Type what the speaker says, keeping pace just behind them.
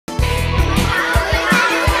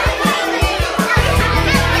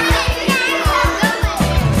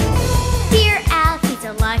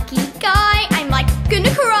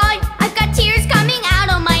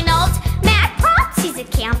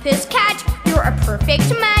you're a perfect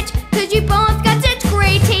match, 'cause you both got such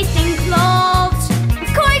great taste in clothes.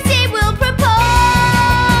 Of course they will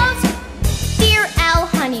propose. Dear Elle,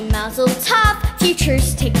 honey, mazel tov,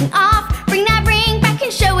 future's taking off. Bring that ring back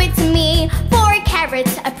and show it to me. 4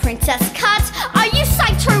 carats, a princess cut. Are you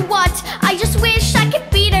psyched or what? I just wish I could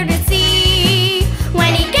be there to see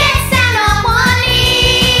when he gets down on one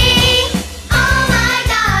knee. Oh my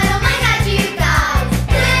god, you guys.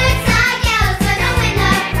 Looks like Elle's gonna win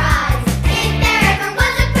the prize. If there ever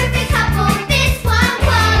was a perfect couple, this one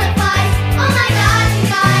qualifies. Oh my god, you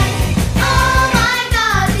guys. Oh my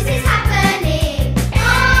god, this is happening.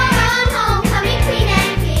 Our own homecoming queen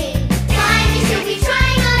and king. Finally she'll be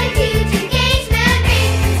trying on a huge engagement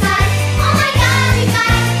ring inside. Oh my god, you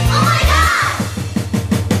guys. Oh my god.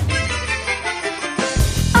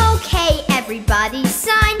 Okay, everybody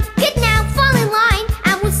sign. Good now, fall in line,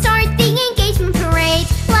 and we'll start the engagement parade.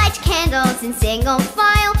 Light candles in single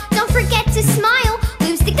file. Don't forget to smile.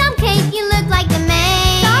 Lose the gum cake, you look like the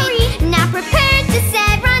maid. Sorry. Now prepare to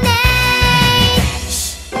serenade.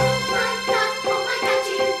 Shh. Oh my god,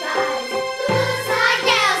 you guys. Looks like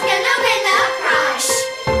Elle's gonna win the prize. Shh.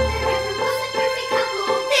 There ever was a perfect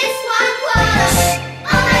couple, this one was.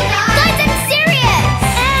 Oh my god. Guys, I'm serious.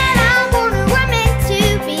 And I'm more who we're meant to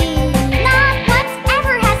be. Not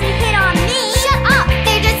whatever hasn't hit on me. Shut up.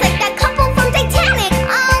 They're just like that couple from Titanic.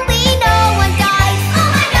 Only no one dies. Oh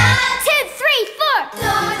my god. 2, 3, 4.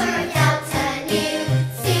 Doors are out to new,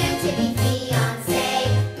 soon to be fiancé.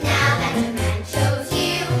 Now that your man chose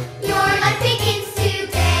you, your life begins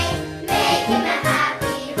today. Make him a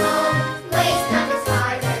happy home. Waste not his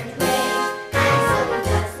hard-earned wage. And so he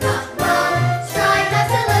does not roam. Strive not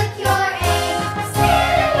to look your age.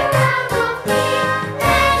 Stand around with me.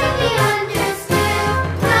 Let it be understood.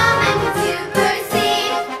 Come and to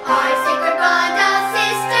perceive our sacred bond of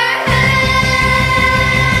sisterhood.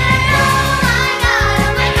 Oh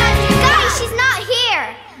my god, you guys, she's not here.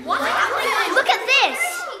 What? Look at this.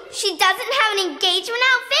 She doesn't have an engagement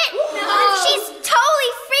outfit. No. She's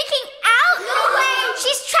totally freaking out. No way.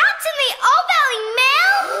 She's trapped in the Old Valley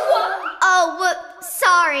Mail. Oh,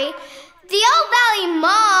 sorry. The Old Valley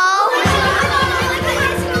Mall. Oh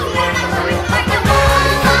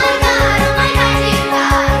my god, you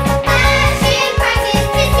guys. Fashion prices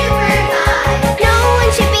to supervise. No one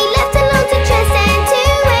should be left alone to dress and to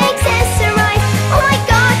accessorize. Oh my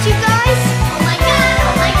god, you guys. Oh my god,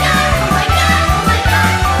 oh my god, oh my god, oh my god, oh my god.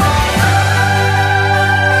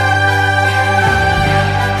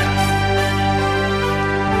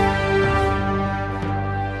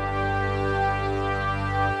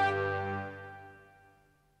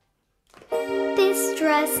 This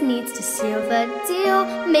dress needs to seal the deal,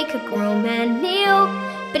 make a grown man kneel.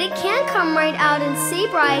 But it can't come right out and say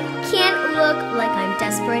bride. Can't look like I'm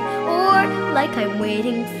desperate or like I'm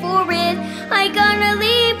waiting for it. I gotta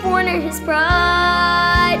leave Warner his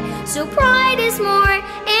pride. So pride is more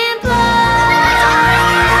implied.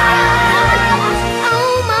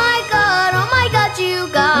 Oh my god, you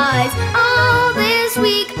guys. All this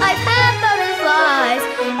week I've had butterflies.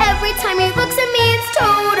 Every time he looks at me, it's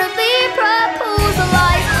totally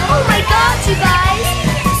proposalized. Oh my god, you guys.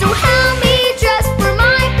 So help me dress for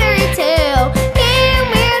my fairy tale. Can't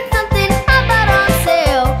wear something about on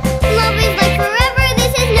sale. Love is like forever,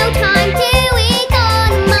 this is no time to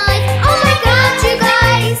economize. Oh my god, you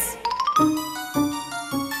guys.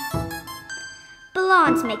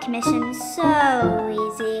 Blondes make commissions so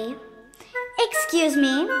easy. Excuse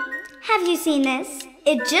me, have you seen this?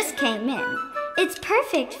 It just came in. It's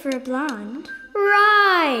perfect for a blonde.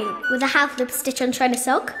 Right. With a half lip stitch on trying to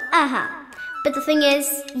soak? Uh-huh. But the thing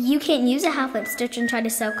is, you can't use a half lip stitch and try to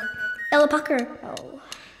soak. It'll pucker. Oh.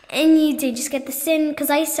 And you did just get this in, because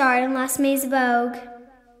I saw it in last May's Vogue.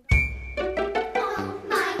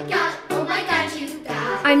 Oh my god, you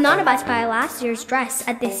guys. I'm not about to buy last year's dress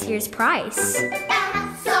at this year's price.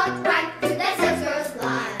 That's so right through the sales girl's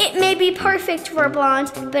line. It may be perfect for a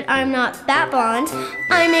blonde, but I'm not that blonde.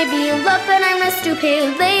 I may be in love, but I'm a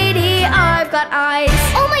stupid lady. I've got eyes.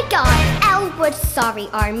 Oh my god, Elwood, sorry,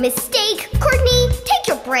 our mistake. Courtney, take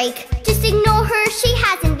your break. Just ignore her, she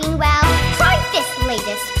hasn't been well. Try this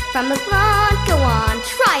latest from the blonde, go on,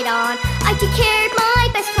 try it on. I take care of my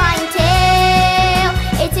best clientele.